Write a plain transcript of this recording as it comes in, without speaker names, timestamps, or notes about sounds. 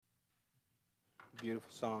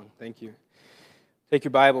Beautiful song. Thank you. Take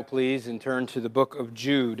your Bible, please, and turn to the book of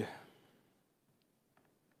Jude.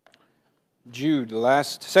 Jude, the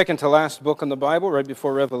second to last book in the Bible, right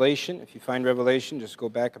before Revelation. If you find Revelation, just go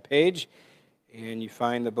back a page, and you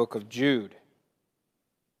find the book of Jude.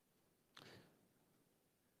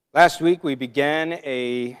 Last week, we began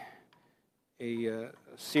a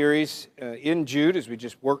series in Jude as we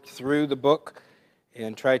just worked through the book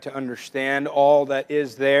and tried to understand all that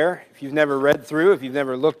is there. If you've never read through, if you've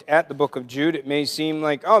never looked at the book of Jude, it may seem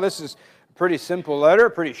like, oh, this is a pretty simple letter,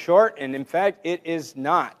 pretty short, and in fact, it is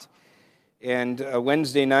not. And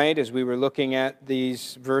Wednesday night, as we were looking at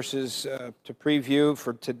these verses to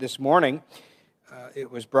preview to this morning, it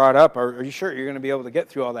was brought up, are you sure you're going to be able to get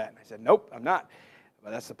through all that? And I said, nope, I'm not.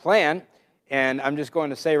 But that's the plan. And I'm just going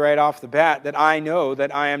to say right off the bat that I know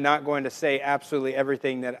that I am not going to say absolutely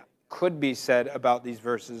everything that could be said about these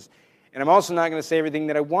verses. And I'm also not going to say everything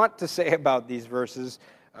that I want to say about these verses,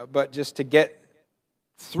 but just to get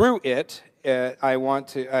through it,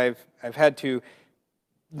 I've had to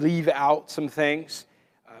leave out some things.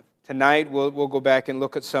 Tonight we'll go back and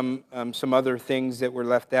look at some other things that were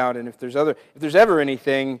left out. And if there's ever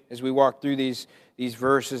anything as we walk through these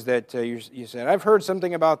verses that you said, I've heard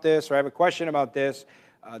something about this, or I have a question about this,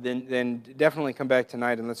 then definitely come back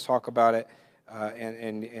tonight and let's talk about it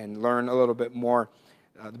and learn a little bit more.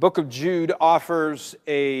 The book of Jude offers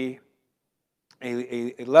a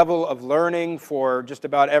level of learning for just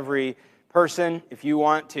about every person. If you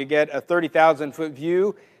want to get a 30,000-foot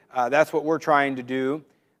view, that's what we're trying to do.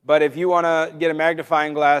 But if you want to get a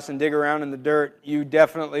magnifying glass and dig around in the dirt, you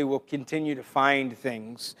definitely will continue to find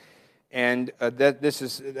things. And this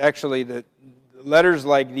is actually the letters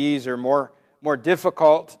like these are more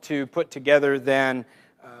difficult to put together than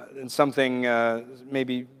something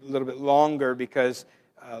maybe a little bit longer, because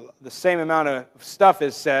the same amount of stuff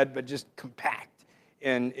is said, but just compact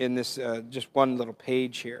in this just one little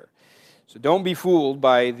page here. So don't be fooled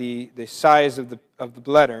by the size of the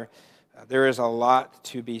letter. There is a lot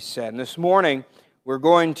to be said. And this morning, we're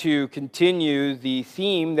going to continue the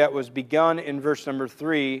theme that was begun in verse number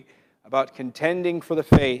 3 about contending for the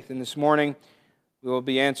faith. And this morning, we will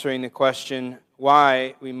be answering the question,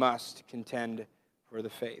 why we must contend for the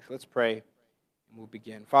faith. Let's pray, and we'll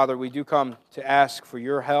begin. Father, we do come to ask for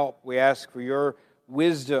your help. We ask for your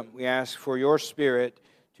wisdom. We ask for your Spirit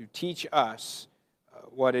to teach us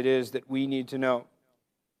what it is that we need to know.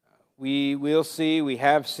 We will see, we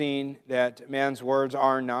have seen that man's words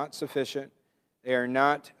are not sufficient. They are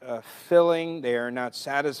not filling. They are not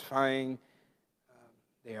satisfying.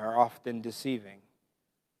 They are often deceiving.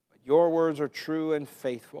 But your words are true and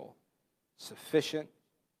faithful, sufficient,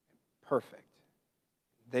 and perfect.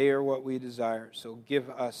 They are what we desire. So give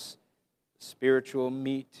us spiritual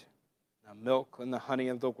meat, the milk and the honey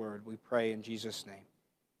of the word. We pray in Jesus' name.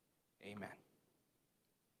 Amen.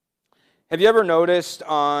 Have you ever noticed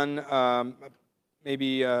on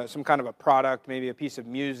maybe some kind of a product, maybe a piece of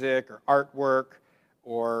music or artwork,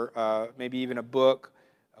 or maybe even a book,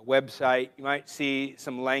 a website, you might see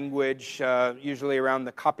some language, usually around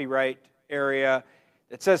the copyright area,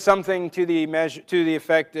 that says something to the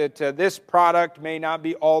effect that this product may not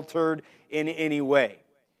be altered in any way.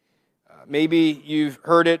 Maybe you've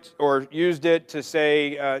heard it or used it to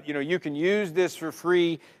say, you can use this for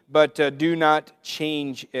free, but do not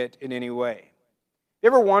change it in any way. You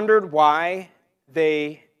ever wondered why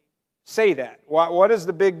they say that? What is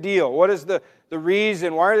the big deal? What is the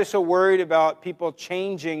reason? Why are they so worried about people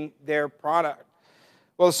changing their product?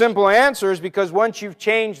 Well, the simple answer is because once you've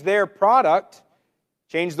changed their product,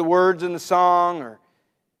 change the words in the song, or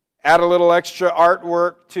add a little extra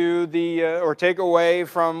artwork to or take away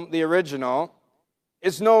from the original,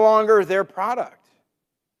 it's no longer their product.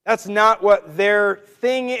 That's not what their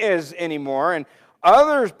thing is anymore. And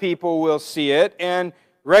other people will see it and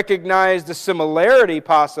recognize the similarity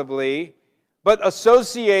possibly, but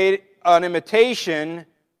associate an imitation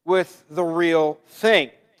with the real thing.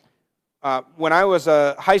 When I was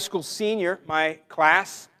a high school senior, my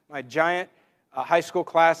giant high school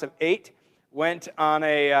class of 8, went on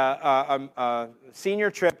a senior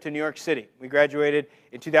trip to New York City. We graduated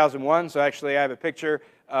in 2001, so actually I have a picture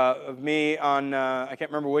of me on, I can't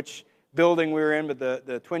remember which building we were in, but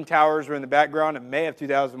the Twin Towers were in the background in May of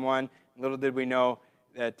 2001. Little did we know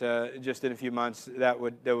that just in a few months that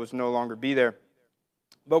was no longer be there.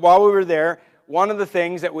 But while we were there, one of the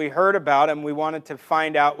things that we heard about and we wanted to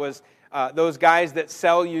find out was those guys that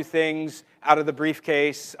sell you things out of the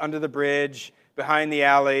briefcase, under the bridge, behind the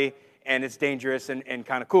alley, and it's dangerous and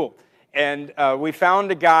kind of cool. And we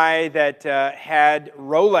found a guy that had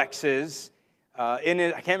Rolexes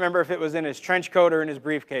I can't remember if it was in his trench coat or in his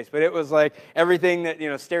briefcase, but it was like everything that,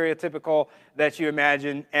 stereotypical that you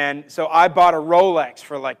imagine. And so I bought a Rolex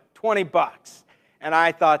for like $20, and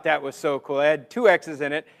I thought that was so cool. It had 2 X's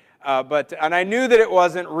in it, and I knew that it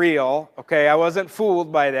wasn't real. Okay, I wasn't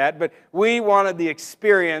fooled by that, but we wanted the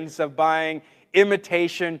experience of buying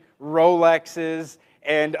imitation Rolexes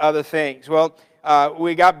and other things. Well,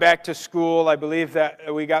 we got back to school. I believe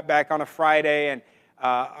that we got back on a Friday, and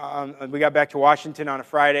we got back to Washington on a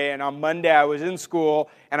Friday, and on Monday I was in school,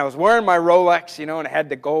 and I was wearing my Rolex, and it had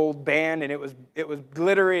the gold band, and it was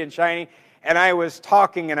glittery and shiny, and I was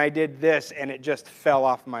talking, and I did this, and it just fell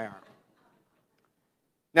off my arm.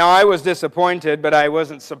 Now, I was disappointed, but I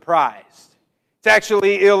wasn't surprised. It's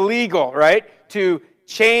actually illegal, right, to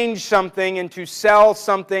change something and to sell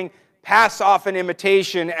something, pass off an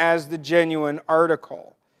imitation as the genuine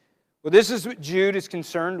article. Well, this is what Jude is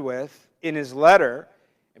concerned with in his letter,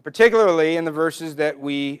 and particularly in the verses that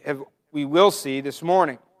we will see this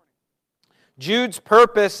morning. Jude's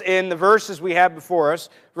purpose in the verses we have before us,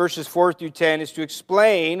 verses 4 through 10, is to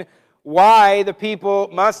explain why the people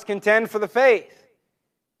must contend for the faith.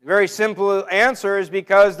 The very simple answer is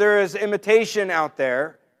because there is imitation out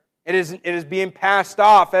there. It is being passed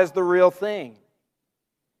off as the real thing.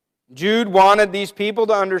 Jude wanted these people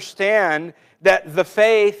to understand that the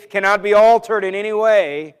faith cannot be altered in any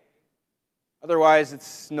way. Otherwise,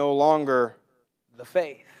 it's no longer the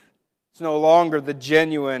faith. It's no longer the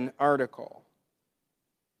genuine article.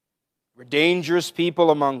 There were dangerous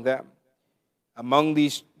people among them, among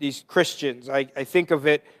these Christians. I think of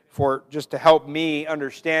it just to help me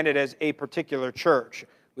understand it as a particular church.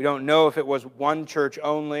 We don't know if it was one church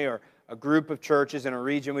only or a group of churches in a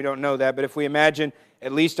region. We don't know that. But if we imagine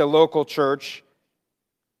at least a local church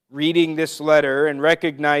reading this letter and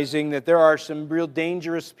recognizing that there are some real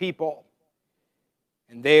dangerous people,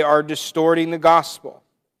 and they are distorting the gospel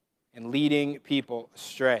and leading people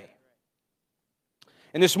astray.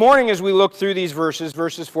 And this morning, as we look through these verses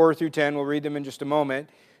 4 through 10, we'll read them in just a moment,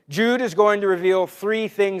 Jude is going to reveal 3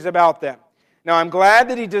 things about them. Now, I'm glad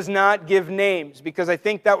that he does not give names, because I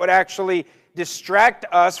think that would actually distract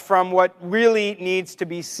us from what really needs to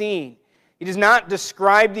be seen. He does not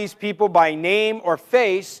describe these people by name or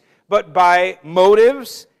face, but by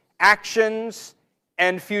motives, actions,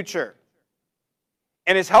 and future.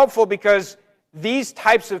 And it's helpful because these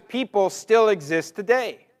types of people still exist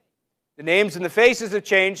today. The names and the faces have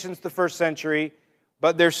changed since the first century,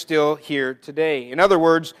 but they're still here today. In other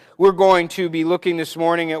words, we're going to be looking this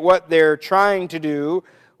morning at what they're trying to do,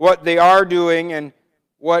 what they are doing, and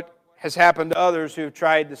what has happened to others who have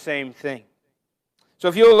tried the same thing. So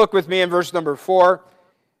if you'll look with me in verse number 4,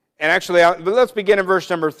 and actually, let's begin in verse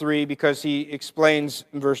number 3, because he explains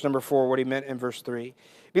in verse number 4 what he meant in verse 3.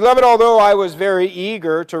 Beloved, although I was very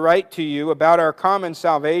eager to write to you about our common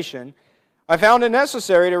salvation, I found it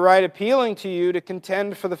necessary to write appealing to you to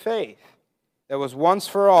contend for the faith that was once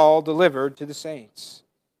for all delivered to the saints.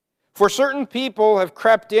 For certain people have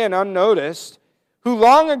crept in unnoticed, who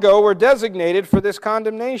long ago were designated for this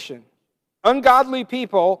condemnation. Ungodly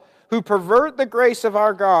people who pervert the grace of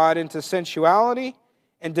our God into sensuality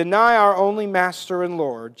and deny our only Master and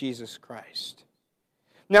Lord, Jesus Christ.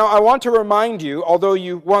 Now, I want to remind you, although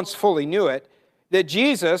you once fully knew it, that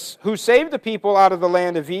Jesus, who saved the people out of the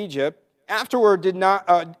land of Egypt, afterward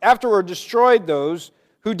destroyed those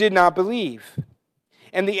who did not believe.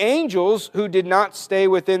 And the angels who did not stay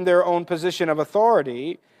within their own position of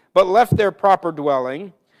authority, but left their proper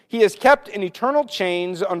dwelling, he has kept in eternal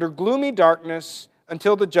chains under gloomy darkness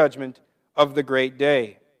until the judgment of the great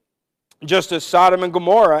day. Just as Sodom and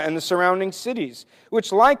Gomorrah and the surrounding cities,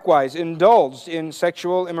 which likewise indulged in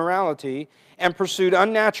sexual immorality and pursued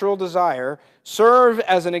unnatural desire, serve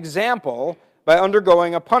as an example by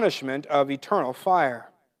undergoing a punishment of eternal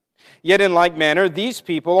fire. Yet in like manner, these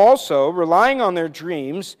people also, relying on their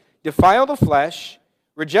dreams, defile the flesh,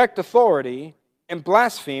 reject authority, and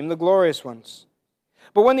blaspheme the glorious ones.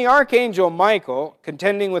 But when the archangel Michael,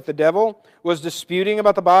 contending with the devil, was disputing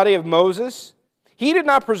about the body of Moses, he did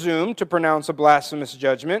not presume to pronounce a blasphemous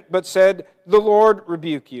judgment, but said, "The Lord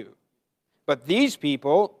rebuke you." But these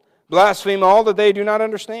people blaspheme all that they do not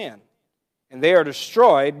understand, and they are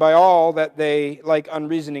destroyed by all that they, like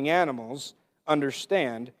unreasoning animals,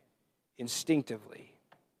 understand instinctively.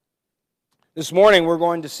 This morning we're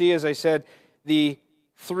going to see, as I said, the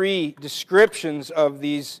 3 descriptions of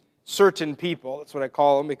these certain people. That's what I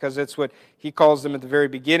call them, because that's what he calls them at the very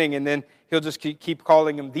beginning, and then he'll just keep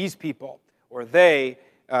calling them these people, or they.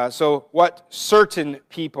 So what certain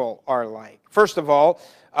people are like. First of all,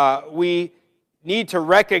 we need to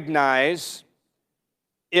recognize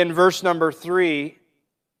in verse number 3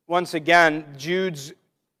 once again, Jude's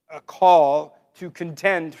call to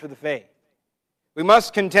contend for the faith. We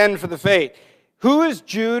must contend for the faith. Who is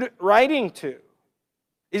Jude writing to?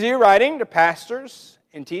 Is he writing to pastors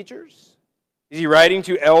and teachers? Is he writing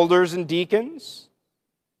to elders and deacons?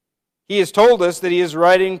 He has told us that he is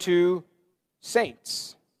writing to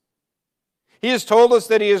saints. He has told us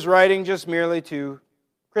that he is writing just merely to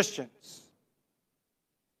Christians.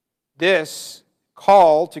 This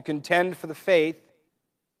call to contend for the faith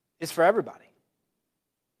is for everybody.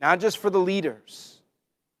 Not just for the leaders.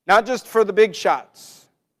 Not just for the big shots.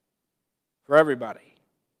 For everybody.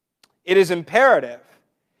 It is imperative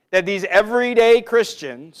that these everyday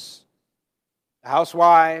Christians, the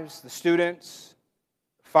housewives, the students,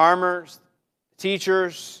 the farmers, the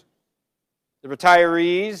teachers, the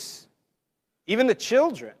retirees, even the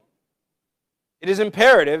children, it is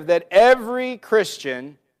imperative that every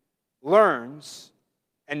Christian learns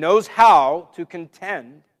and knows how to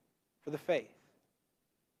contend for the faith.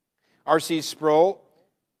 R.C. Sproul,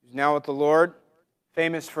 who's now with the Lord,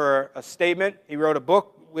 famous for a statement. He wrote a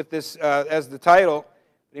book with this as the title.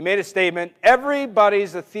 He made a statement,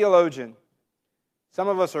 everybody's a theologian. Some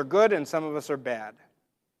of us are good and some of us are bad.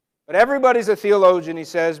 But everybody's a theologian, he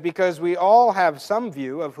says, because we all have some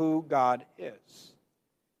view of who God is.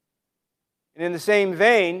 And in the same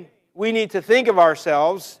vein, we need to think of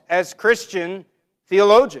ourselves as Christian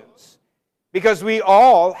theologians, because we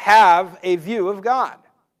all have a view of God.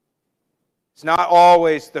 It's not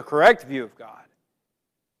always the correct view of God,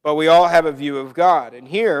 but we all have a view of God. And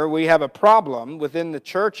here we have a problem within the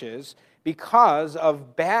churches because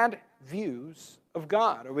of bad views of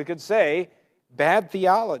God, or we could say bad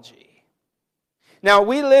theology. Now,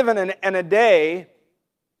 we live in a day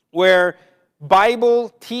where Bible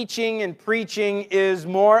teaching and preaching is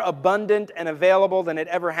more abundant and available than it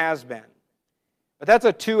ever has been. But that's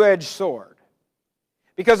a two-edged sword.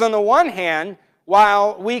 Because on the one hand,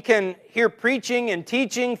 while we can hear preaching and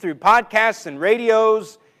teaching through podcasts and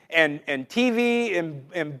radios and TV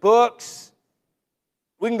and books,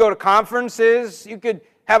 we can go to conferences. You could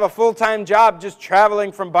have a full-time job just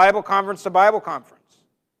traveling from Bible conference to Bible conference.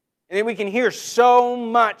 And then we can hear so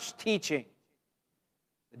much teaching.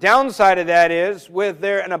 The downside of that is, with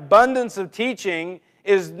an abundance of teaching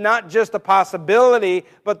is not just a possibility,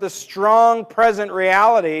 but the strong present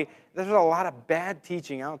reality. There's a lot of bad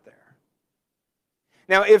teaching out there.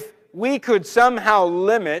 Now, if we could somehow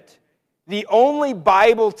limit the only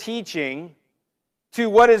Bible teaching to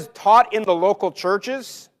what is taught in the local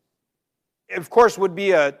churches, of course, would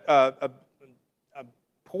be a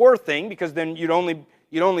poor thing, because then you'd only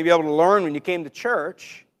be able to learn when you came to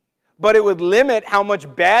church. But it would limit how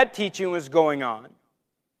much bad teaching was going on.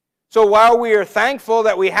 So while we are thankful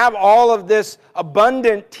that we have all of this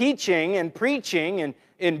abundant teaching and preaching and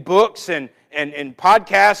in books and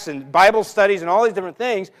podcasts and Bible studies and all these different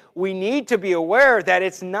things, we need to be aware that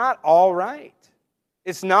it's not all right.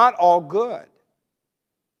 It's not all good.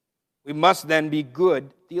 We must then be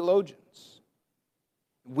good theologians.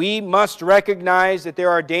 We must recognize that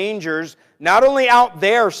there are dangers not only out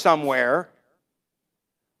there somewhere,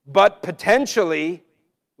 but potentially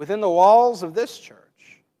within the walls of this church.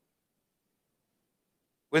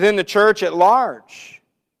 Within the church at large.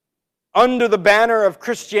 Under the banner of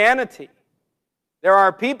Christianity. There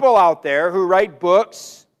are people out there who write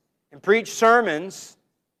books and preach sermons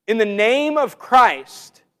in the name of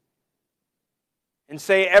Christ and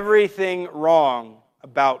say everything wrong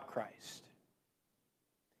about Christ.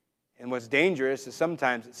 And what's dangerous is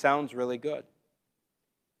sometimes it sounds really good.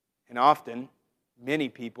 And often, many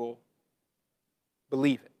people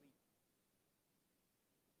believe it.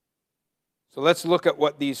 So let's look at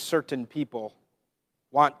what these certain people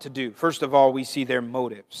want to do. First of all, we see their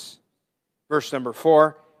motives. Verse number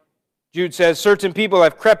 4, Jude says, certain people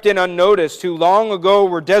have crept in unnoticed who long ago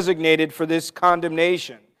were designated for this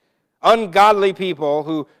condemnation. Ungodly people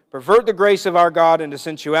who pervert the grace of our God into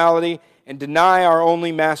sensuality and deny our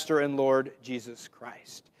only Master and Lord, Jesus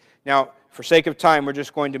Christ. Now, for sake of time, we're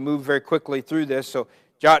just going to move very quickly through this, so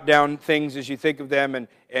jot down things as you think of them,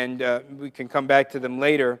 and we can come back to them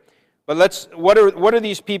later. But what are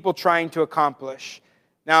these people trying to accomplish?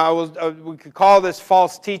 Now, we could call this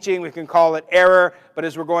false teaching, we can call it error, but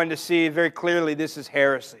as we're going to see very clearly, this is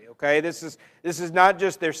heresy, okay? This is not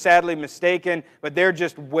just they're sadly mistaken, but they're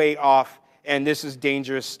just way off, and this is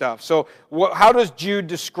dangerous stuff. So how does Jude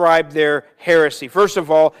describe their heresy? First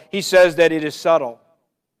of all, he says that it is subtle.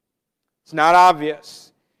 It's not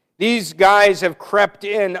obvious. These guys have crept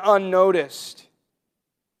in unnoticed.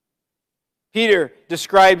 Peter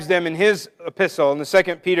describes them in his epistle, in the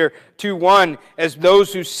 2 Peter 2:1, as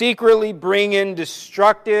those who secretly bring in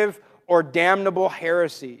destructive or damnable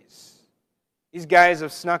heresies. These guys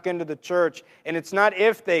have snuck into the church, and it's not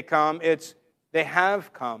if they come, it's they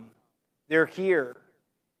have come. They're here.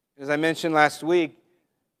 As I mentioned last week,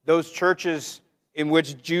 those churches in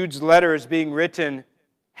which Jude's letter is being written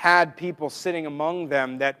had people sitting among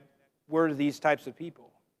them that were these types of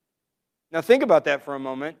people. Now think about that for a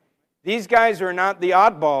moment. These guys are not the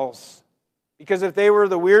oddballs, because if they were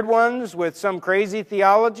the weird ones with some crazy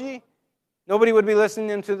theology, nobody would be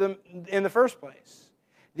listening to them in the first place.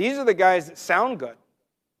 These are the guys that sound good.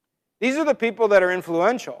 These are the people that are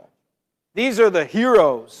influential. These are the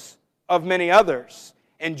heroes of many others.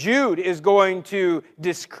 And Jude is going to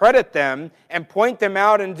discredit them and point them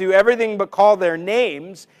out and do everything but call their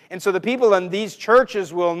names. And so the people in these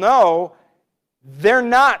churches will know they're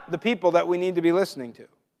not the people that we need to be listening to.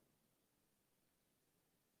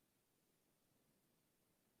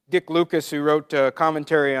 Dick Lucas, who wrote a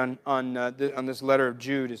commentary on this letter of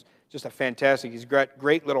Jude, is just a fantastic. He's got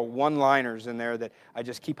great little one-liners in there that I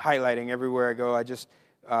just keep highlighting everywhere I go.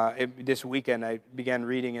 This weekend I began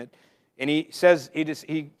reading it. And he says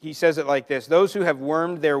it like this: those who have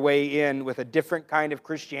wormed their way in with a different kind of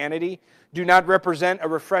Christianity do not represent a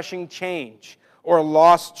refreshing change or a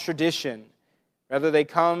lost tradition. Rather, they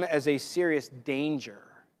come as a serious danger.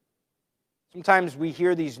 Sometimes we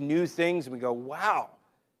hear these new things and we go, wow,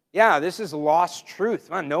 yeah, this is lost truth.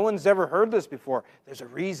 Man, no one's ever heard this before. There's a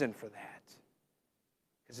reason for that,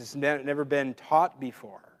 because it's never been taught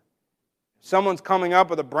before. If someone's coming up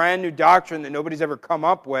with a brand new doctrine that nobody's ever come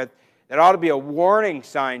up with, that ought to be a warning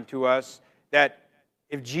sign to us that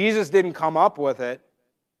if Jesus didn't come up with it,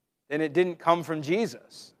 then it didn't come from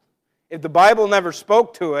Jesus. If the Bible never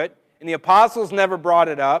spoke to it and the apostles never brought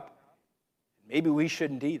it up, maybe we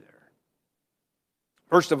shouldn't either.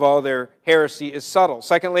 First of all, their heresy is subtle.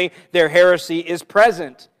 Secondly, their heresy is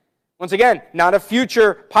present. Once again, not a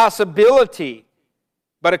future possibility,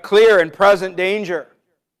 but a clear and present danger.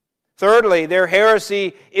 Thirdly, their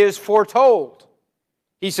heresy is foretold.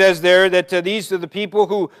 He says there that these are the people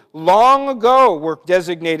who long ago were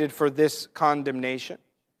designated for this condemnation.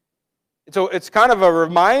 So it's kind of a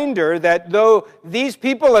reminder that though these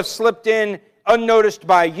people have slipped in unnoticed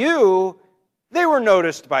by you, they were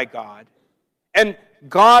noticed by God. And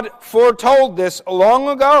God foretold this long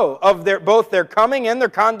ago of both their coming and their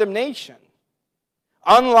condemnation.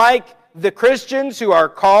 Unlike the Christians who are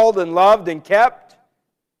called and loved and kept,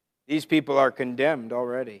 these people are condemned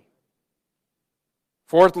already.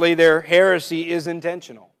 Fourthly, their heresy is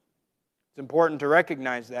intentional. It's important to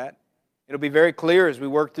recognize that. It'll be very clear as we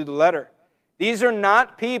work through the letter. These are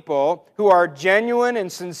not people who are genuine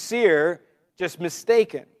and sincere, just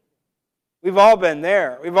mistaken. We've all been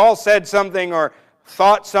there. We've all said something or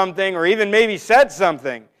thought something or even maybe said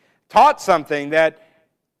something, taught something that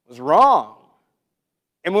was wrong.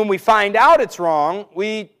 And when we find out it's wrong,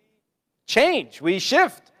 we change, we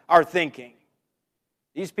shift our thinking.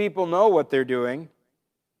 These people know what they're doing.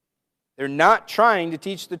 They're not trying to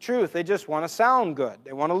teach the truth. They just want to sound good.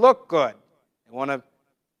 They want to look good. They want to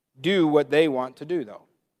do what they want to do, though.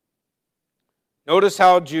 Notice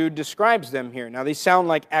how Jude describes them here. Now, they sound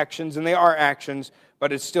like actions, and they are actions,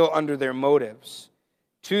 but it's still under their motives.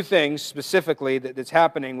 Two things specifically that's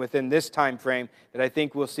happening within this time frame that I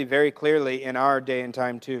think we'll see very clearly in our day and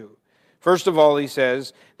time too. First of all, he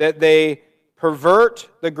says that they pervert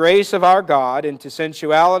the grace of our God into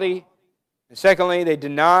sensuality. And secondly, they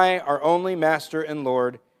deny our only Master and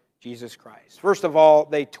Lord, Jesus Christ. First of all,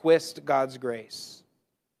 they twist God's grace.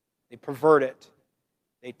 They pervert it.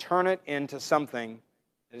 They turn it into something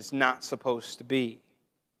that it's not supposed to be.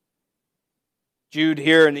 Jude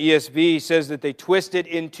here in the ESV says that they twist it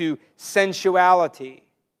into sensuality.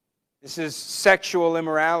 This is sexual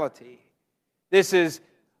immorality. This is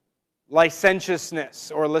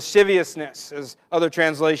licentiousness or lasciviousness, as other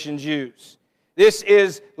translations use. This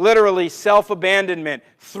is literally self-abandonment,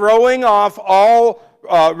 throwing off all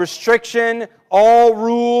restriction, all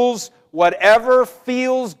rules, whatever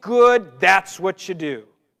feels good, that's what you do.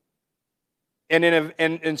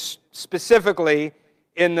 And specifically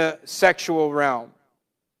in the sexual realm.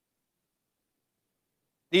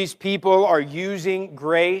 These people are using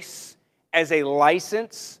grace as a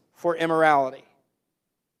license for immorality.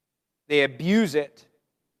 They abuse it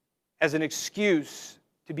as an excuse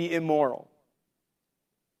to be immoral.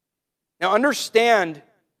 Now understand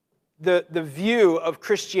the view of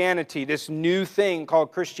Christianity, this new thing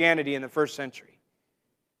called Christianity in the first century.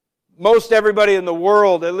 Most everybody in the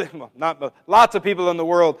world, lots of people in the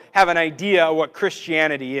world have an idea of what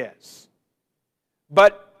Christianity is.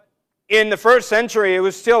 But in the first century, it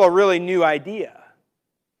was still a really new idea.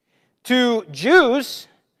 To Jews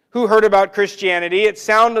who heard about Christianity, it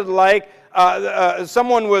sounded like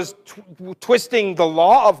someone was twisting the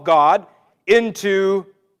law of God into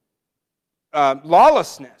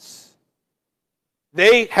lawlessness.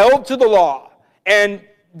 They held to the law, and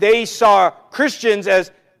they saw Christians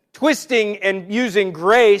as twisting and using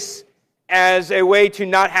grace as a way to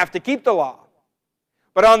not have to keep the law.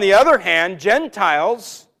 But on the other hand,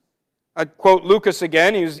 Gentiles, I quote Lucas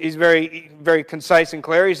again, he's very, very concise and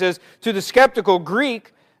clear. He says, to the skeptical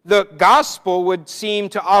Greek, the gospel would seem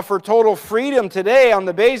to offer total freedom today on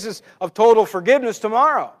the basis of total forgiveness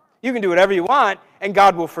tomorrow. You can do whatever you want, and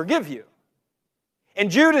God will forgive you. And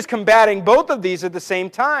Jude is combating both of these at the same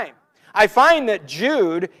time. I find that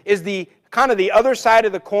Jude is the kind of the other side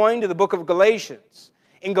of the coin to the book of Galatians.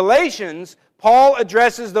 In Galatians, Paul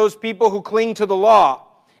addresses those people who cling to the law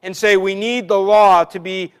and say we need the law to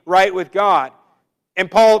be right with God. And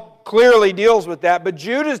Paul clearly deals with that, but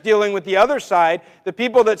Jude is dealing with the other side, the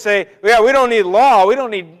people that say, yeah, we don't need law, we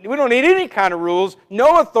don't need any kind of rules,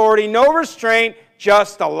 no authority, no restraint,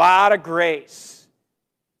 just a lot of grace.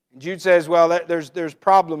 And Jude says, well, there's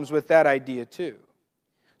problems with that idea too.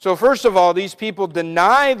 So first of all, these people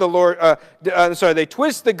deny the Lord. They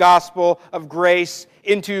twist the gospel of grace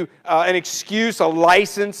into an excuse, a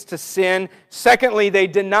license to sin. Secondly, they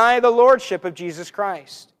deny the lordship of Jesus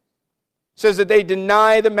Christ. It says that they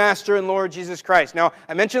deny the Master and Lord Jesus Christ. Now,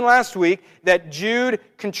 I mentioned last week that Jude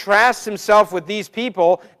contrasts himself with these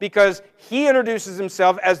people because he introduces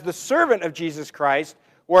himself as the servant of Jesus Christ,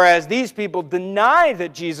 whereas these people deny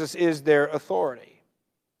that Jesus is their authority.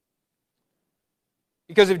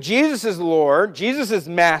 Because if Jesus is Lord, Jesus is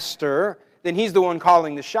Master, then He's the one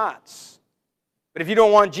calling the shots. But if you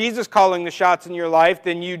don't want Jesus calling the shots in your life,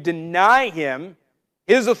 then you deny Him,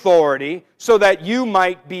 His authority, so that you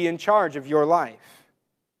might be in charge of your life.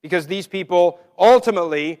 Because these people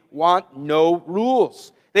ultimately want no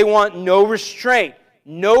rules. They want no restraint.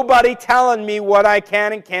 Nobody telling me what I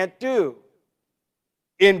can and can't do.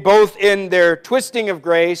 Both in their twisting of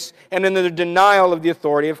grace and in their denial of the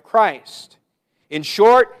authority of Christ. In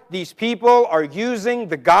short, these people are using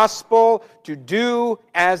the gospel to do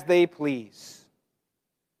as they please.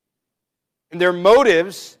 And their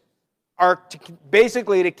motives are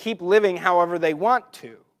basically to keep living however they want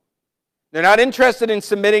to. They're not interested in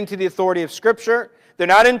submitting to the authority of Scripture. They're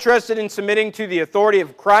not interested in submitting to the authority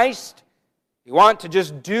of Christ. They want to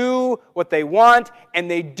just do what they want,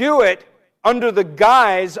 and they do it under the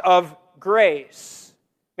guise of grace.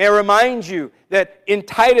 May I remind you that in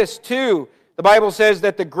Titus 2, the Bible says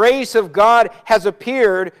that the grace of God has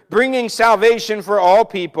appeared, bringing salvation for all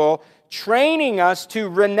people, training us to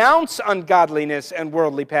renounce ungodliness and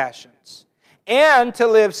worldly passions, and to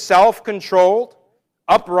live self-controlled,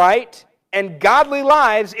 upright, and godly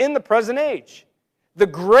lives in the present age. The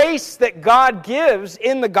grace that God gives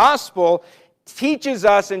in the gospel teaches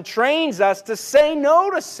us and trains us to say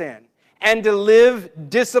no to sin and to live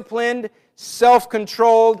disciplined,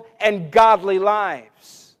 self-controlled, and godly lives.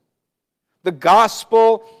 The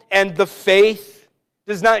gospel and the faith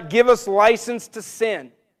does not give us license to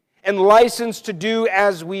sin and license to do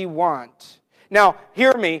as we want. Now,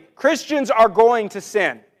 hear me, Christians are going to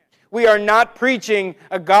sin. We are not preaching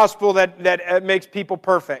a gospel that makes people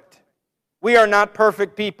perfect. We are not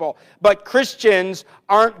perfect people. But Christians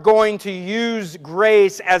aren't going to use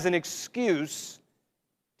grace as an excuse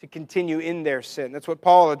to continue in their sin. That's what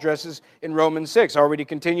Paul addresses in Romans 6. Are we to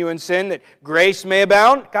continue in sin that grace may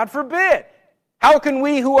abound? God forbid. How can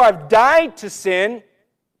we who have died to sin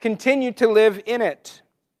continue to live in it?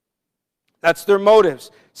 That's their motives.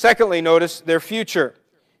 Secondly, notice their future.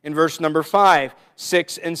 In verse number 5,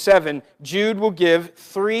 6, and 7, Jude will give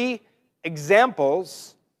 3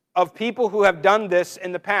 examples of people who have done this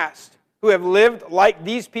in the past, who have lived like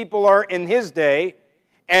these people are in his day,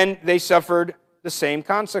 and they suffered the same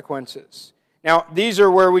consequences. Now, these are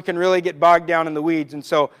where we can really get bogged down in the weeds, and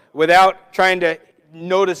so without trying to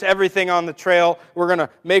notice everything on the trail, we're going to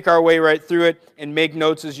make our way right through it and make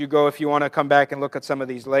notes as you go if you want to come back and look at some of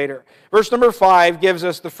these later. Verse number 5 gives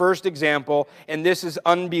us the first example, and this is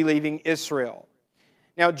unbelieving Israel.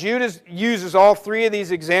 Now, Jude uses all 3 of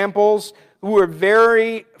these examples who are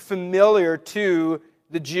very familiar to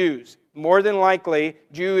the Jews. More than likely,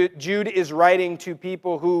 Jude is writing to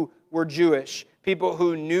people who were Jewish, people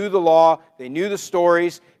who knew the law, they knew the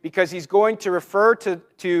stories, because he's going to refer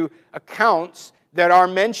to accounts that are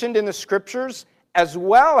mentioned in the Scriptures as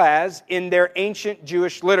well as in their ancient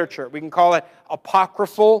Jewish literature. We can call it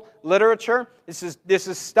apocryphal literature. This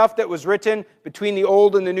is stuff that was written between the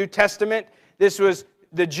Old and the New Testament.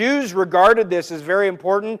 The Jews regarded this as very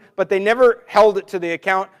important, but they never held it to the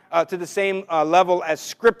account to the same level as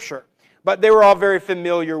Scripture. but they were all very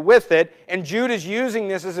familiar with it, and Jude is using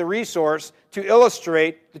this as a resource to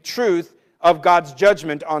illustrate the truth of God's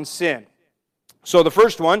judgment on sin. So the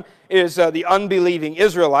first one is the unbelieving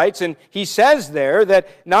Israelites, and he says there that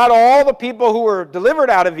not all the people who were delivered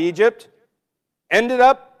out of Egypt ended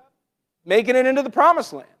up making it into the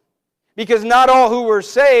promised land, because not all who were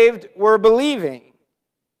saved were believing.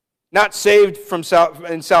 Not saved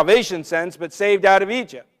in salvation sense, but saved out of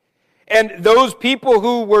Egypt. And those people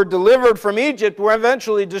who were delivered from Egypt were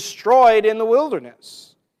eventually destroyed in the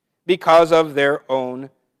wilderness because of their own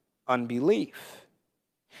unbelief.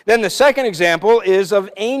 Then the second example is of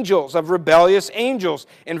angels, of rebellious angels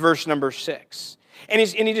in verse number 6. And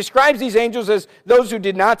he describes these angels as those who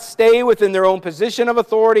did not stay within their own position of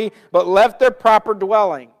authority, but left their proper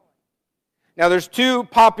dwelling. Now there's two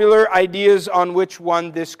popular ideas on which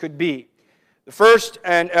one this could be. The first,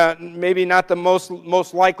 and maybe not the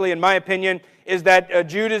most likely in my opinion, is that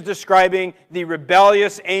Jude is describing the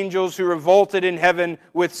rebellious angels who revolted in heaven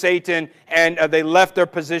with Satan, and they left their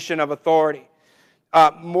position of authority.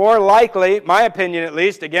 More likely, my opinion at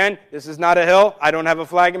least, again, this is not a hill, I don't have a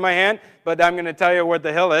flag in my hand, but I'm going to tell you what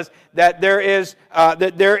the hill is, that there is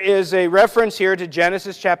a reference here to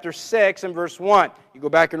Genesis chapter 6 and verse 1. You go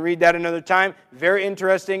back and read that another time. Very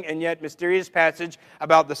interesting and yet mysterious passage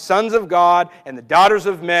about the sons of God and the daughters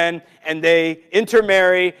of men, and they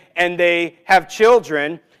intermarry and they have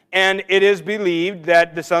children, and it is believed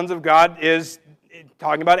that the sons of God is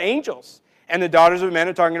talking about angels, and the daughters of men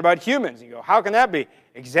are talking about humans. You go, how can that be?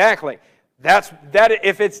 Exactly.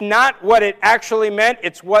 If it's not what it actually meant,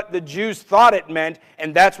 it's what the Jews thought it meant,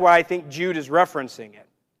 and that's why I think Jude is referencing it.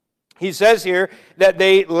 He says here that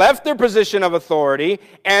they left their position of authority,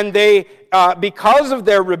 and they, because of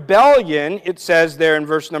their rebellion, it says there in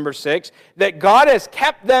verse number 6, that God has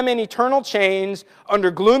kept them in eternal chains under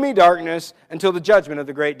gloomy darkness until the judgment of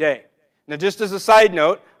the great day. Now, just as a side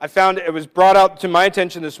note, I found it was brought out to my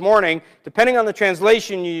attention this morning, depending on the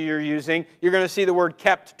translation you're using, you're going to see the word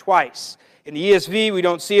kept twice. In the ESV, we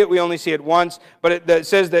don't see it, we only see it once, but it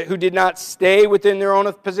says that who did not stay within their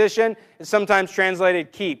own position, is sometimes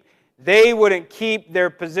translated keep. They wouldn't keep their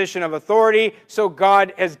position of authority, so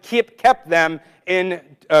God has kept them in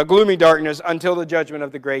gloomy darkness until the judgment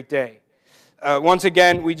of the great day. Once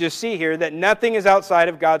again, we just see here that nothing is outside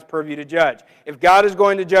of God's purview to judge. If God is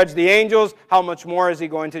going to judge the angels, how much more is He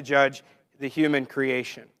going to judge the human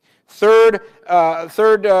creation? Third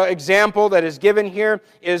example that is given here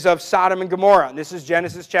is of Sodom and Gomorrah. This is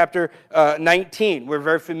Genesis chapter 19. We're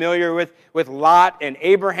very familiar with Lot and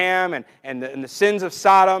Abraham and the sins of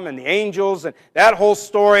Sodom and the angels and that whole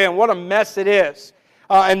story, and what a mess it is.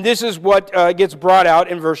 And this is what gets brought out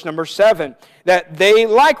in verse number 7, that they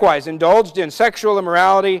likewise indulged in sexual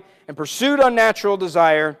immorality and pursued unnatural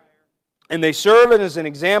desire, and they serve as an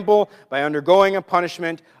example by undergoing a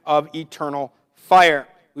punishment of eternal fire.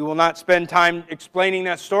 We will not spend time explaining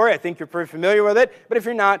that story. I think you're pretty familiar with it. But if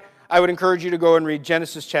you're not, I would encourage you to go and read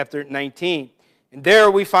Genesis chapter 19. And there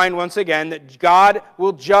we find once again that God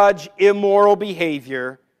will judge immoral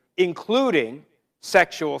behavior, including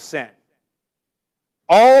sexual sin.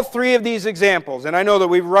 All three of these examples, and I know that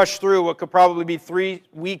we've rushed through what could probably be 3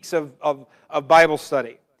 weeks of Bible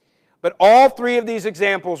study, but all three of these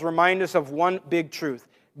examples remind us of one big truth.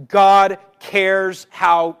 God cares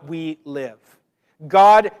how we live.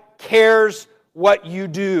 God cares what you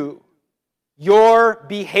do. Your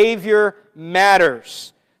behavior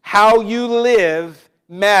matters. How you live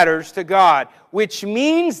matters to God, which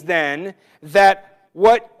means then that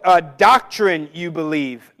what doctrine you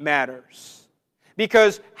believe matters.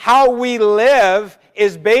 Because how we live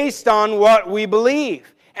is based on what we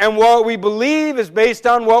believe. And what we believe is based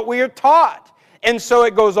on what we are taught. And so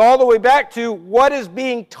it goes all the way back to what is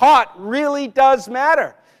being taught really does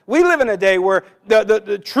matter. We live in a day where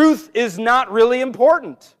the truth is not really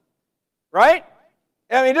important, right?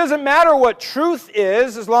 I mean, it doesn't matter what truth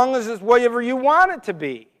is as long as it's whatever you want it to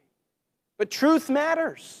be. But truth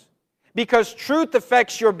matters because truth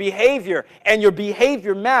affects your behavior, and your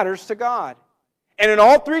behavior matters to God. And in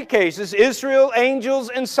all three cases, Israel, angels,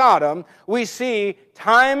 and Sodom, we see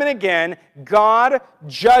time and again God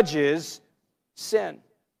judges sin.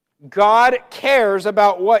 God cares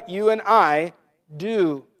about what you and I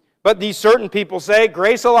do. But these certain people say,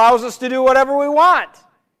 grace allows us to do whatever we want.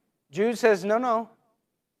 Jude says, no,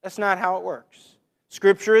 that's not how it works.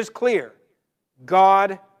 Scripture is clear.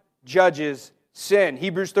 God judges sin.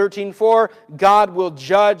 Hebrews 13:4, God will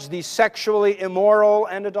judge the sexually immoral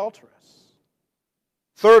and adulterous.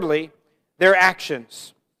 Thirdly, their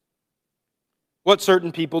actions. What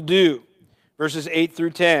certain people do. Verses 8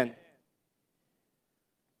 through 10.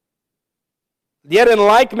 Yet in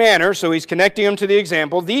like manner, so he's connecting them to the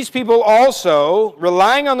example, these people also,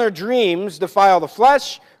 relying on their dreams, defile the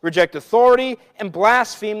flesh, reject authority, and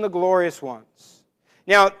blaspheme the glorious ones.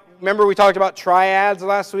 Now, remember we talked about triads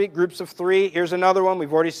last week, groups of three. Here's another one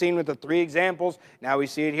we've already seen with the three examples. Now we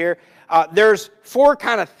see it here. There's four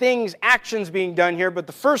kind of things, actions being done here, but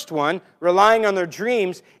the first one, relying on their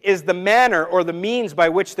dreams, is the manner or the means by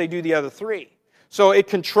which they do the other three. So it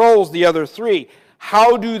controls the other three.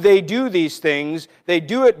 How do they do these things? They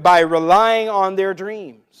do it by relying on their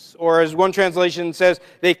dreams. Or as one translation says,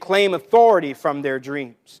 they claim authority from their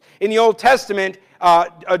dreams. In the Old Testament,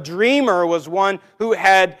 a dreamer was one who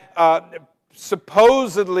had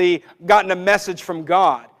supposedly gotten a message from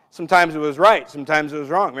God. Sometimes it was right, sometimes it was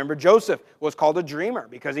wrong. Remember, Joseph was called a dreamer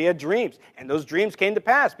because he had dreams, and those dreams came to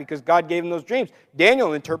pass because God gave him those dreams.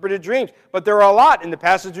 Daniel interpreted dreams, but there are a lot in the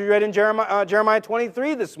passage we read in Jeremiah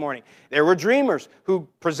 23 this morning. There were dreamers who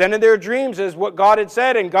presented their dreams as what God had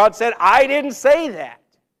said, and God said, I didn't say that.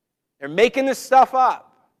 They're making this stuff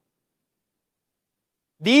up.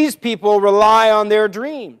 These people rely on their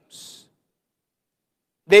dreams.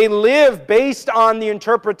 They live based on the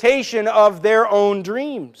interpretation of their own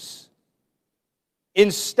dreams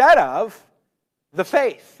instead of the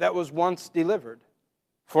faith that was once delivered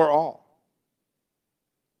for all.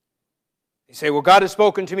 You say, well, God has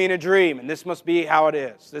spoken to me in a dream, and this must be how it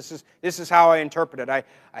is. This is how I interpret it. I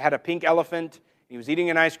had a pink elephant, he was eating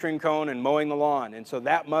an ice cream cone and mowing the lawn, and so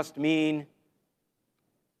that must mean,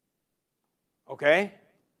 okay,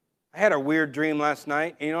 I had a weird dream last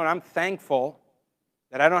night, and you know what, I'm thankful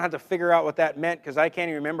that I don't have to figure out what that meant because I can't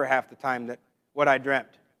even remember half the time what I dreamt.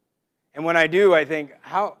 And when I do, I think,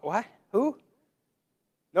 how, what, who?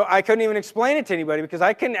 No, I couldn't even explain it to anybody because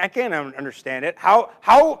I can't understand it.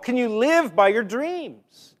 How can you live by your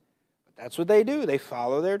dreams? But that's what they do. They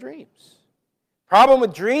follow their dreams. Problem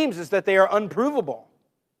with dreams is that they are unprovable.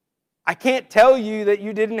 I can't tell you that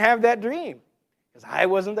you didn't have that dream because I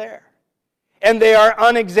wasn't there. And they are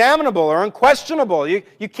unexaminable or unquestionable.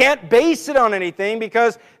 You can't base it on anything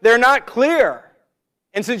because they're not clear.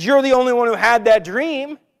 And since you're the only one who had that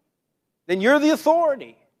dream, then you're the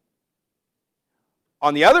authority.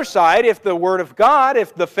 On the other side, if the Word of God,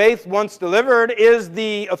 if the faith once delivered is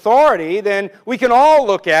the authority, then we can all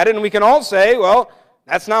look at it and we can all say, well,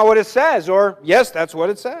 that's not what it says, or yes, that's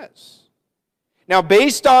what it says. Now,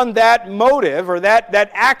 based on that motive or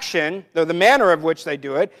that action, or the manner of which they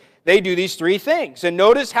do it, they do these three things. And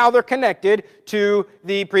notice how they're connected to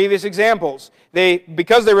the previous examples.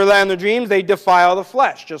 Because they rely on their dreams, they defile the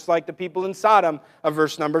flesh, just like the people in Sodom of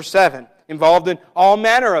verse number 7. Involved in all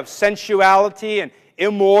manner of sensuality and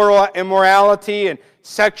immorality and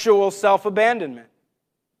sexual self-abandonment.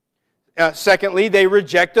 Secondly, they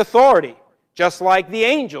reject authority, just like the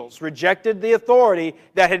angels rejected the authority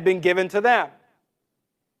that had been given to them.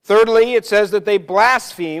 Thirdly, it says that they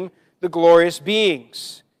blaspheme the glorious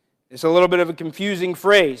beings. It's a little bit of a confusing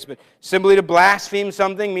phrase, but simply to blaspheme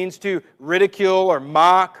something means to ridicule or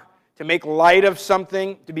mock, to make light of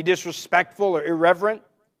something, to be disrespectful or irreverent.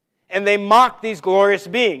 And they mock these glorious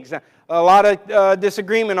beings. Now, a lot of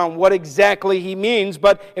disagreement on what exactly he means,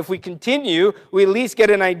 but if we continue, we at least get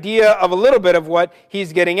an idea of a little bit of what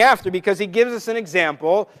he's getting after, because he gives us an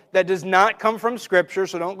example that does not come from Scripture,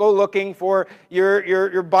 so don't go looking for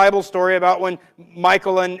your Bible story about when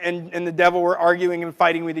Michael and the devil were arguing and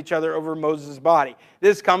fighting with each other over Moses' body.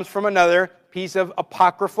 This comes from another piece of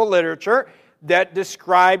apocryphal literature that is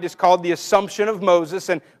called the Assumption of Moses,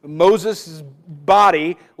 and Moses'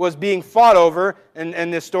 body was being fought over,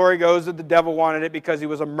 and this story goes that the devil wanted it because he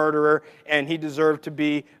was a murderer, and he deserved to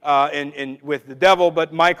be with the devil,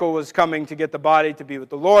 but Michael was coming to get the body to be with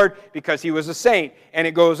the Lord because he was a saint, and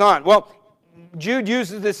it goes on. Well, Jude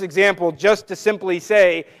uses this example just to simply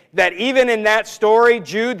say that even in that story,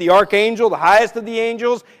 Jude, the archangel, the highest of the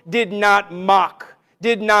angels, did not mock,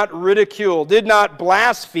 did not ridicule, did not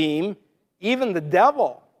blaspheme even the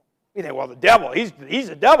devil. You think, well, the devil, he's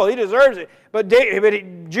a devil, he deserves it. But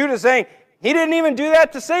Jude is saying, he didn't even do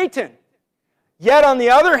that to Satan. Yet, on the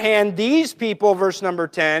other hand, these people, verse number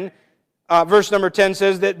 10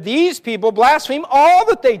 says that these people blaspheme all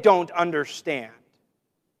that they don't understand.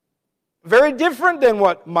 Very different than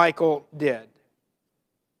what Michael did.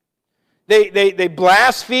 They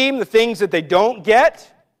blaspheme the things that they don't get.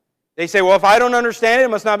 They say, well, if I don't understand it, it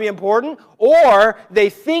must not be important. Or they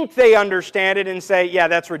think they understand it and say, yeah,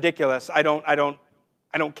 that's ridiculous. I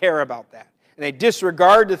don't care about that. And they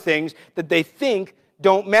disregard the things that they think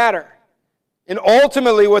don't matter. And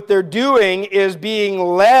ultimately what they're doing is being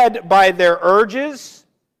led by their urges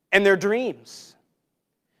and their dreams.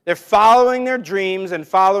 They're following their dreams and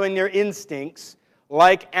following their instincts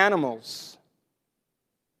like animals.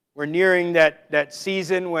 We're nearing that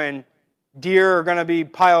season when deer are going to be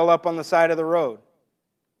piled up on the side of the road.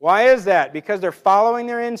 Why is that? Because they're following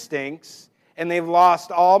their instincts and they've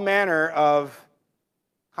lost all manner of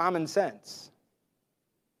common sense.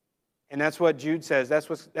 And that's what Jude says. That's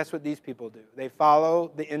what these people do. They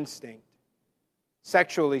follow the instinct,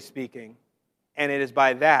 sexually speaking, and it is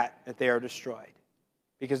by that they are destroyed.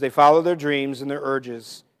 Because they follow their dreams and their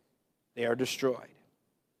urges, they are destroyed.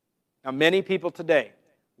 Now, many people today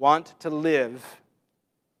want to live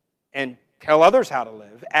and tell others how to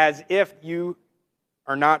live as if you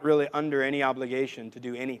are not really under any obligation to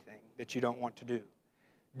do anything that you don't want to do.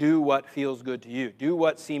 Do what feels good to you. Do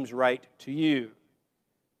what seems right to you.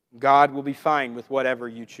 God will be fine with whatever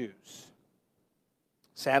you choose.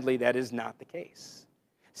 Sadly, that is not the case.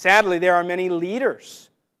 Sadly, there are many leaders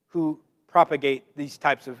who propagate these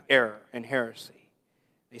types of error and heresy.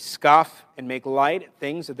 They scoff and make light at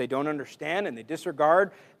things that they don't understand, and they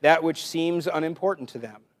disregard that which seems unimportant to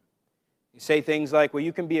them. You say things like, well,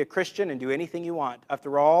 you can be a Christian and do anything you want.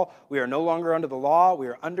 After all, we are no longer under the law, we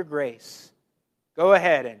are under grace. Go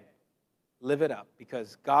ahead and live it up,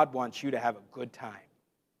 because God wants you to have a good time.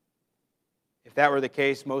 If that were the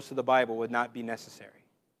case, most of the Bible would not be necessary.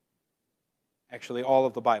 Actually, all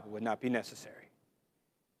of the Bible would not be necessary.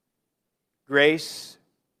 Grace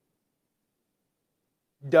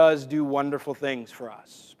does do wonderful things for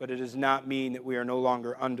us, but it does not mean that we are no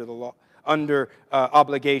longer under the law, under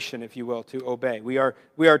obligation, if you will, to obey. We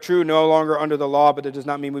are true no longer under the law, but it does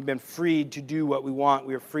not mean we've been freed to do what we want.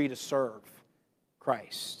 We are free to serve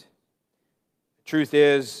Christ. The truth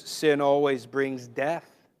is, sin always brings death.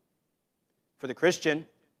 For the Christian,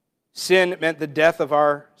 sin meant the death of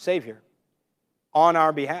our Savior on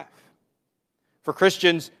our behalf. For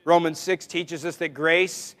Christians, Romans 6 teaches us that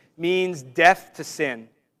grace means death to sin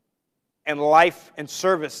and life and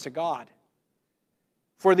service to God.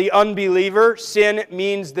 For the unbeliever, sin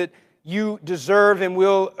means that you deserve and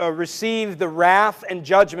will receive the wrath and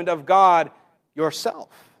judgment of God yourself.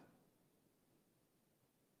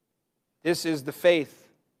 This is the faith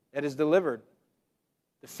that is delivered.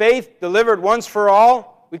 The faith delivered once for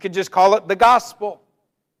all, we could just call it the gospel,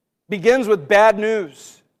 begins with bad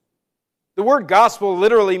news. The word gospel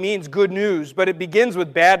literally means good news, but it begins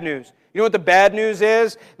with bad news. You know what the bad news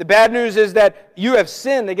is? The bad news is that you have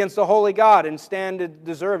sinned against the holy God and stand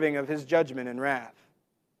deserving of His judgment and wrath.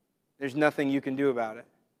 There's nothing you can do about it.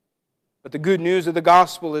 But the good news of the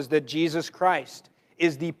gospel is that Jesus Christ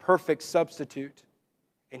is the perfect substitute.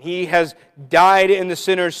 And He has died in the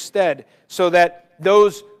sinner's stead so that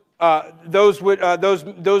those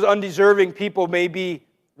undeserving people may be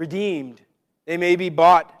redeemed. They may be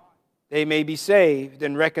bought. They may be saved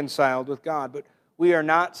and reconciled with God. But we are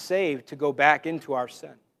not saved to go back into our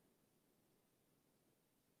sin.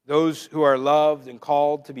 Those who are loved and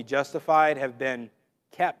called to be justified have been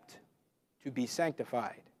kept to be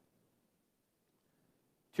sanctified.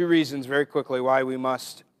 Two reasons very quickly why we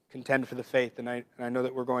must contend for the faith, and I know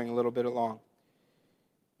that we're going a little bit along.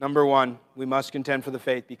 Number one, we must contend for the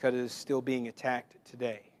faith because it is still being attacked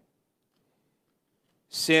today.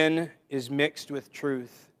 Sin is mixed with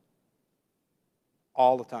truth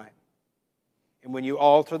all the time. And when you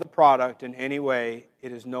alter the product in any way,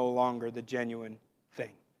 it is no longer the genuine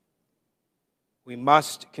thing. We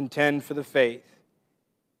must contend for the faith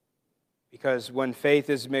because when faith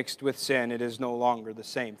is mixed with sin, it is no longer the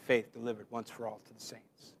same faith delivered once for all to the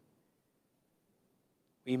saints.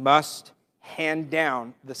 We must hand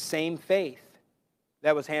down the same faith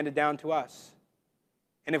that was handed down to us.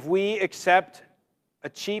 And if we accept a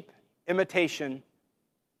cheap imitation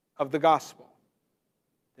of the gospel,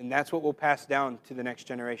 then that's what we'll pass down to the next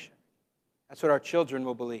generation. That's what our children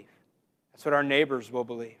will believe. That's what our neighbors will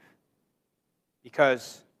believe.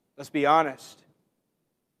 Because, let's be honest,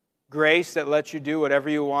 grace that lets you do whatever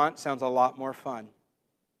you want sounds a lot more fun.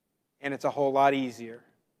 And it's a whole lot easier.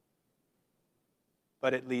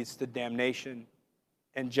 But it leads to damnation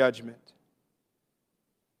and judgment.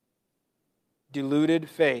 Diluted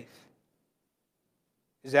faith.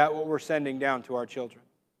 Is that what we're sending down to our children?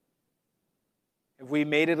 Have we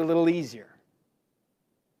made it a little easier?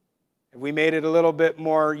 Have we made it a little bit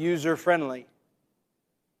more user-friendly?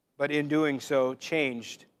 But in doing so,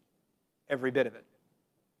 changed every bit of it.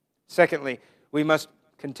 Secondly, we must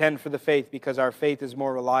contend for the faith because our faith is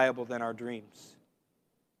more reliable than our dreams.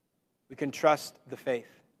 We can trust the faith.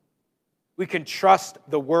 We can trust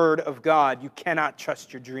the Word of God. You cannot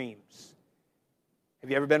trust your dreams.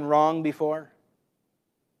 Have you ever been wrong before?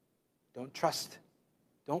 Don't trust.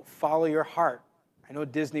 Don't follow your heart. I know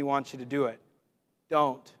Disney wants you to do it.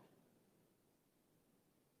 Don't.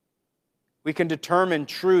 We can determine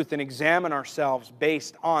truth and examine ourselves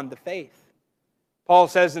based on the faith. Paul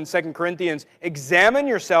says in 2 Corinthians, examine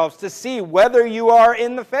yourselves to see whether you are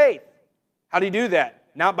in the faith. How do you do that?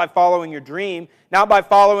 Not by following your dream, not by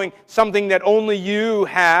following something that only you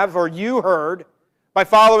have or you heard, by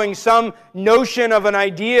following some notion of an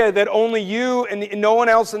idea that only you and no one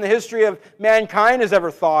else in the history of mankind has ever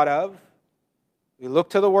thought of. We look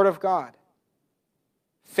to the Word of God.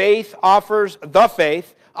 Faith offers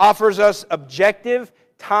us objective,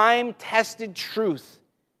 time-tested truth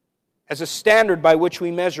as a standard by which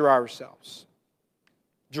we measure ourselves.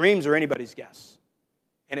 Dreams are anybody's guess,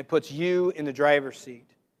 and it puts you in the driver's seat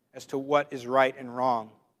as to what is right and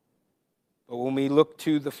wrong. But when we look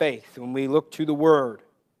to the faith, when we look to the Word,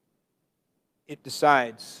 it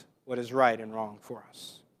decides what is right and wrong for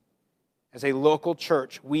us. As a local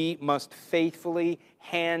church, we must faithfully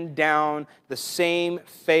hand down the same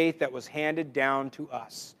faith that was handed down to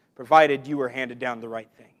us, provided you were handed down the right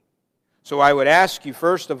thing. So I would ask you,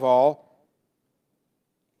 first of all,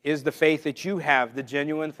 is the faith that you have the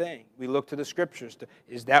genuine thing? We look to the Scriptures.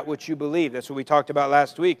 Is that what you believe? That's what we talked about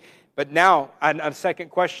last week. But now, a second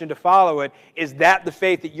question to follow it, is that the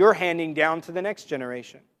faith that you're handing down to the next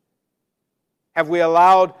generation? Have we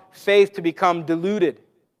allowed faith to become diluted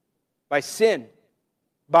by sin,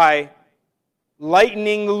 by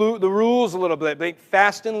lightening the rules a little bit, being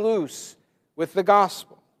fast and loose with the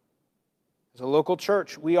gospel? As a local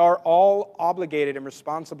church, we are all obligated and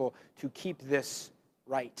responsible to keep this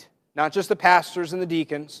right. Not just the pastors and the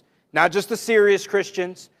deacons, not just the serious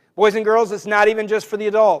Christians. Boys and girls, it's not even just for the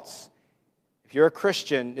adults. If you're a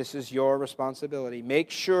Christian, this is your responsibility.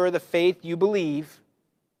 Make sure the faith you believe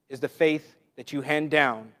is the faith that you hand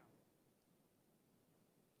down.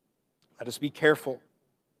 Let us be careful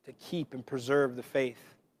to keep and preserve the faith.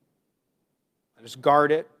 Let us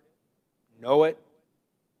guard it, know it,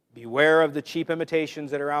 beware of the cheap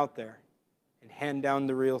imitations that are out there, and hand down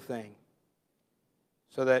the real thing,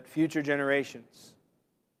 so that future generations,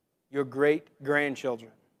 your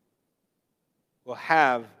great-grandchildren, will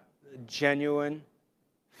have the genuine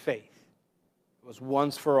faith that was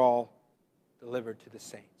once for all delivered to the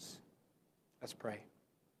saints. Let's pray.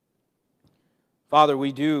 Father,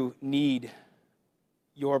 we do need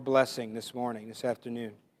your blessing this morning, this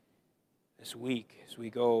afternoon, this week, as we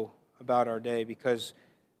go about our day, because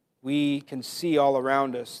we can see all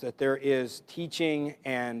around us that there is teaching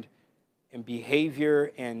and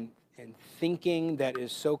behavior and thinking that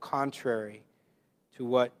is so contrary to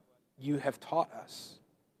what you have taught us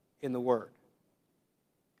in the Word.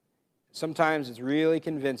 Sometimes it's really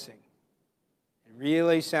convincing. It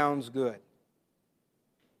really sounds good.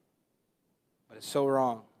 But it's so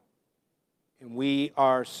wrong. And we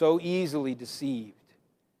are so easily deceived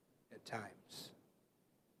at times.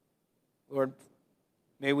 Lord,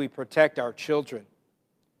 may we protect our children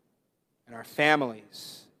and our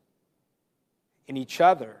families and each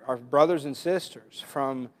other, our brothers and sisters,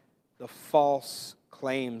 from the false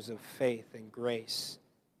claims of faith and grace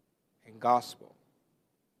and gospel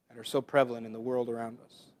that are so prevalent in the world around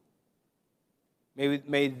us.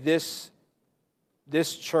 May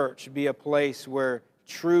this church be a place where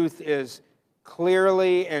truth is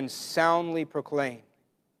clearly and soundly proclaimed,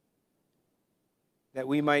 that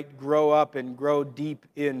we might grow up and grow deep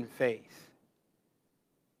in faith,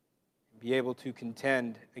 and be able to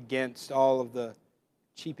contend against all of the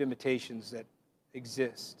cheap imitations that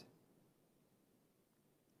exist.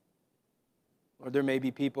 Or there may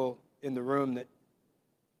be people in the room that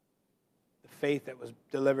the faith that was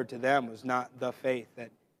delivered to them was not the faith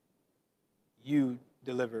that you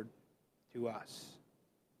delivered to us.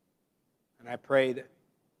 And I pray that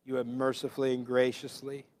you have mercifully and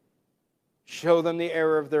graciously show them the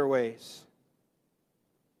error of their ways,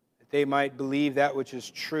 that they might believe that which is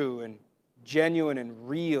true and genuine and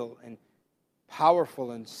real and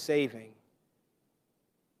powerful and saving.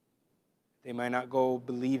 They might not go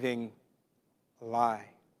believing a lie.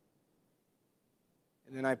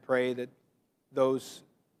 And then I pray that those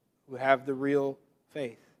who have the real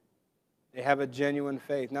faith, they have a genuine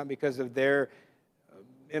faith, not because of their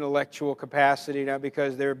intellectual capacity, not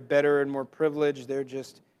because they're better and more privileged, they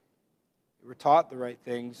were taught the right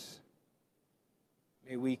things.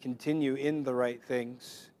 May we continue in the right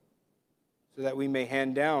things so that we may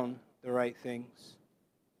hand down the right things,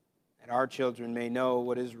 and our children may know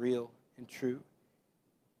what is real and true.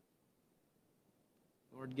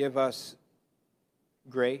 Lord, give us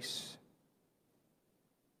grace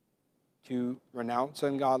to renounce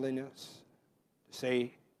ungodliness, to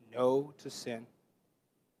say no to sin,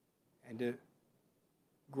 and to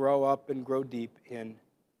grow up and grow deep in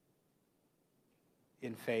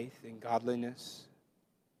faith, in godliness,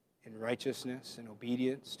 in righteousness and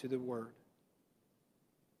obedience to the Word.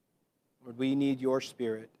 Lord, we need your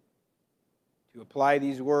Spirit to apply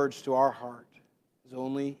these words to our heart as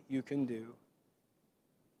only you can do.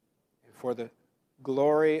 And for the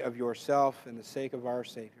glory of yourself and the sake of our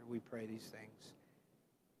Savior, we pray these things.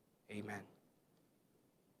 Amen.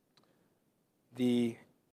 The